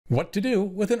What to do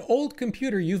with an old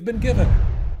computer you've been given.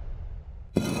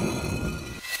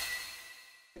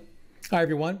 Hi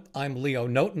everyone, I'm Leo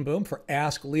Notenboom for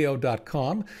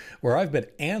askleo.com, where I've been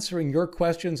answering your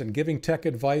questions and giving tech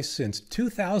advice since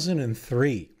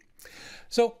 2003.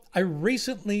 So I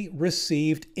recently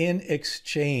received in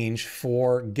exchange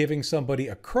for giving somebody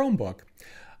a Chromebook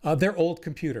their old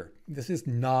computer. This is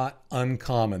not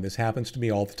uncommon. This happens to me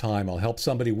all the time. I'll help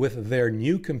somebody with their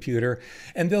new computer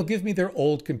and they'll give me their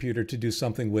old computer to do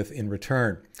something with in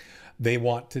return. They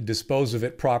want to dispose of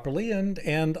it properly and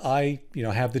I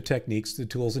have the techniques, the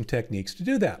tools and techniques to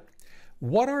do that.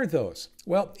 What are those?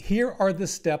 Well, here are the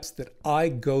steps that I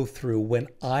go through when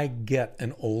I get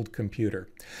an old computer.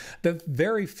 The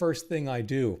very first thing I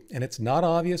do, and it's not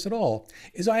obvious at all,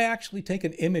 is I actually take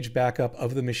an image backup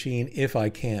of the machine if I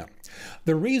can.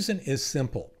 The reason is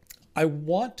simple. I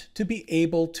want to be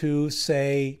able to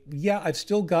say, yeah, I've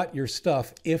still got your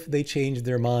stuff if they change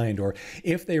their mind or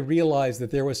if they realize that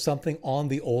there was something on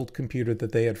the old computer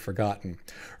that they had forgotten.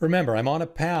 Remember, I'm on a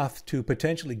path to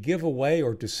potentially give away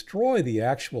or destroy the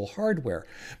actual hardware,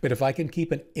 but if I can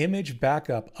keep an image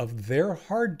backup of their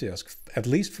hard disk, at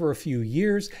least for a few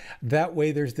years, that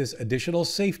way there's this additional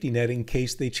safety net in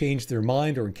case they change their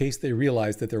mind or in case they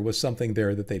realize that there was something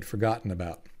there that they'd forgotten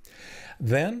about.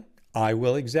 Then I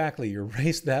will exactly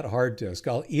erase that hard disk.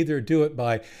 I'll either do it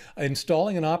by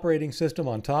installing an operating system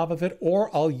on top of it,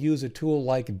 or I'll use a tool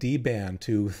like DBAN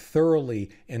to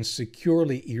thoroughly and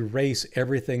securely erase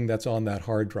everything that's on that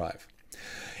hard drive.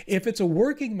 If it's a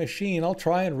working machine, I'll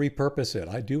try and repurpose it.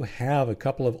 I do have a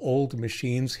couple of old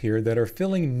machines here that are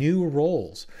filling new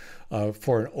roles.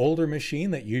 For an older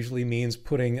machine, that usually means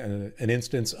putting an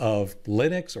instance of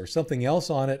Linux or something else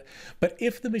on it. But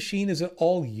if the machine is at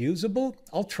all usable,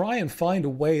 I'll try and find a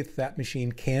way that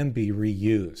machine can be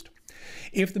reused.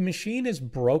 If the machine is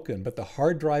broken, but the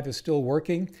hard drive is still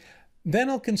working, then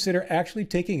I'll consider actually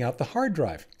taking out the hard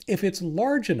drive. If it's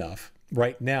large enough,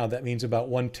 right now, that means about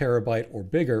 1 terabyte or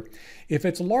bigger. If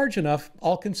it's large enough,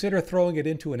 I'll consider throwing it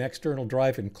into an external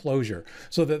drive enclosure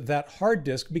so that that hard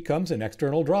disk becomes an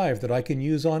external drive that I can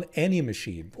use on any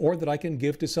machine or that I can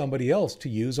give to somebody else to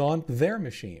use on their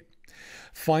machine.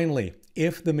 Finally,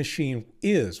 if the machine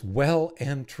is well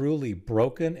and truly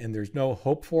broken and there's no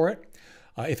hope for it,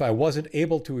 if I wasn't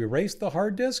able to erase the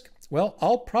hard disk, well,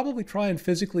 I'll probably try and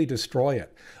physically destroy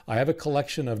it. I have a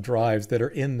collection of drives that are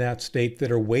in that state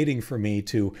that are waiting for me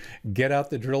to get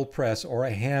out the drill press or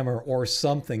a hammer or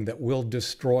something that will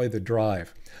destroy the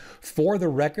drive. For the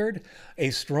record,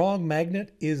 a strong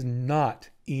magnet is not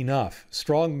enough.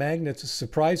 Strong magnets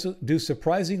do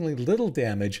surprisingly little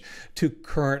damage to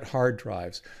current hard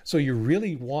drives. So you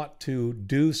really want to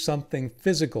do something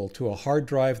physical to a hard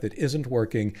drive that isn't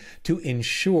working to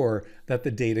ensure that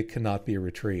the data cannot be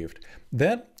retrieved.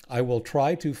 Then I will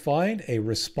try to find a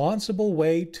responsible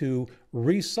way to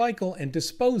recycle and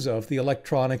dispose of the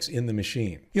electronics in the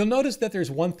machine. You'll notice that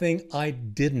there's one thing I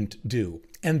didn't do,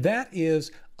 and that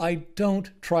is I don't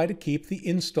try to keep the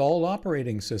installed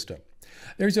operating system.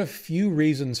 There's a few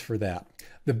reasons for that.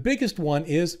 The biggest one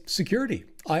is security.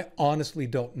 I honestly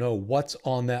don't know what's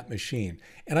on that machine,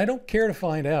 and I don't care to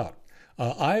find out.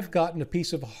 I've gotten a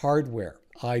piece of hardware.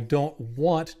 I don't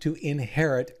want to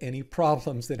inherit any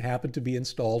problems that happen to be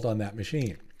installed on that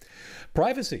machine.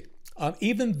 Privacy.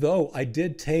 Even though I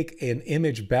did take an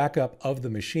image backup of the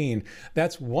machine,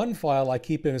 that's one file I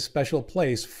keep in a special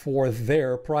place for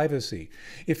their privacy.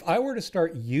 If I were to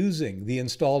start using the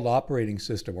installed operating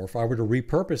system, or if I were to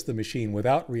repurpose the machine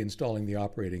without reinstalling the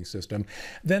operating system,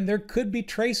 then there could be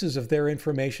traces of their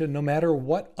information no matter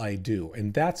what I do,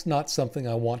 and that's not something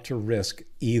I want to risk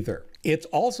either. It's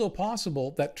also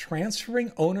possible that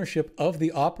transferring ownership of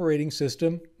the operating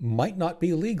system might not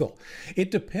be legal.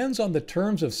 It depends on the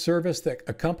terms of service that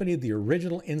accompanied the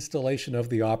original installation of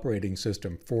the operating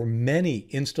system. For many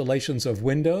installations of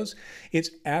Windows,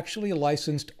 it's actually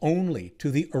licensed only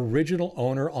to the original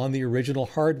owner on the original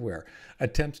hardware.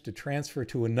 Attempts to transfer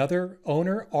to another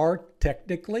owner are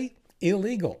technically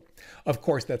illegal. Of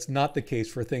course, that's not the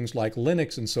case for things like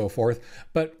Linux and so forth,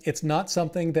 but it's not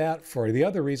something that, for the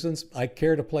other reasons, I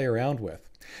care to play around with.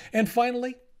 And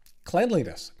finally,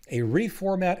 cleanliness. A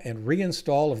reformat and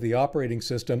reinstall of the operating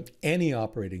system, any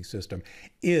operating system,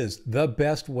 is the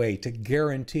best way to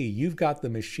guarantee you've got the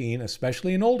machine,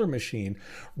 especially an older machine,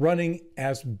 running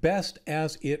as best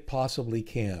as it possibly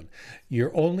can.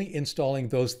 You're only installing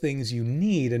those things you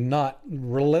need and not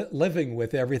living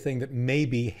with everything that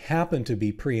maybe happened to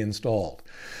be pre-installed.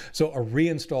 So a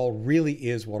reinstall really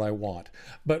is what I want.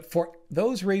 But for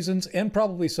those reasons, and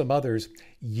probably some others,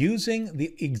 using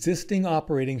the existing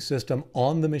operating system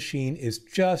on the machine is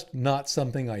just not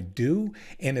something I do,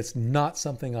 and it's not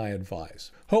something I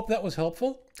advise. Hope that was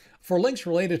helpful. For links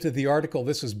related to the article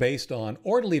this is based on,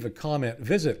 or to leave a comment,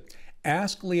 visit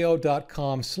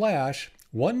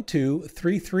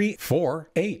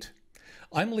askleo.com/123348.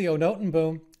 I'm Leo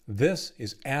Notenboom. This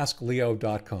is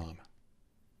askleo.com.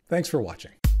 Thanks for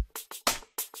watching.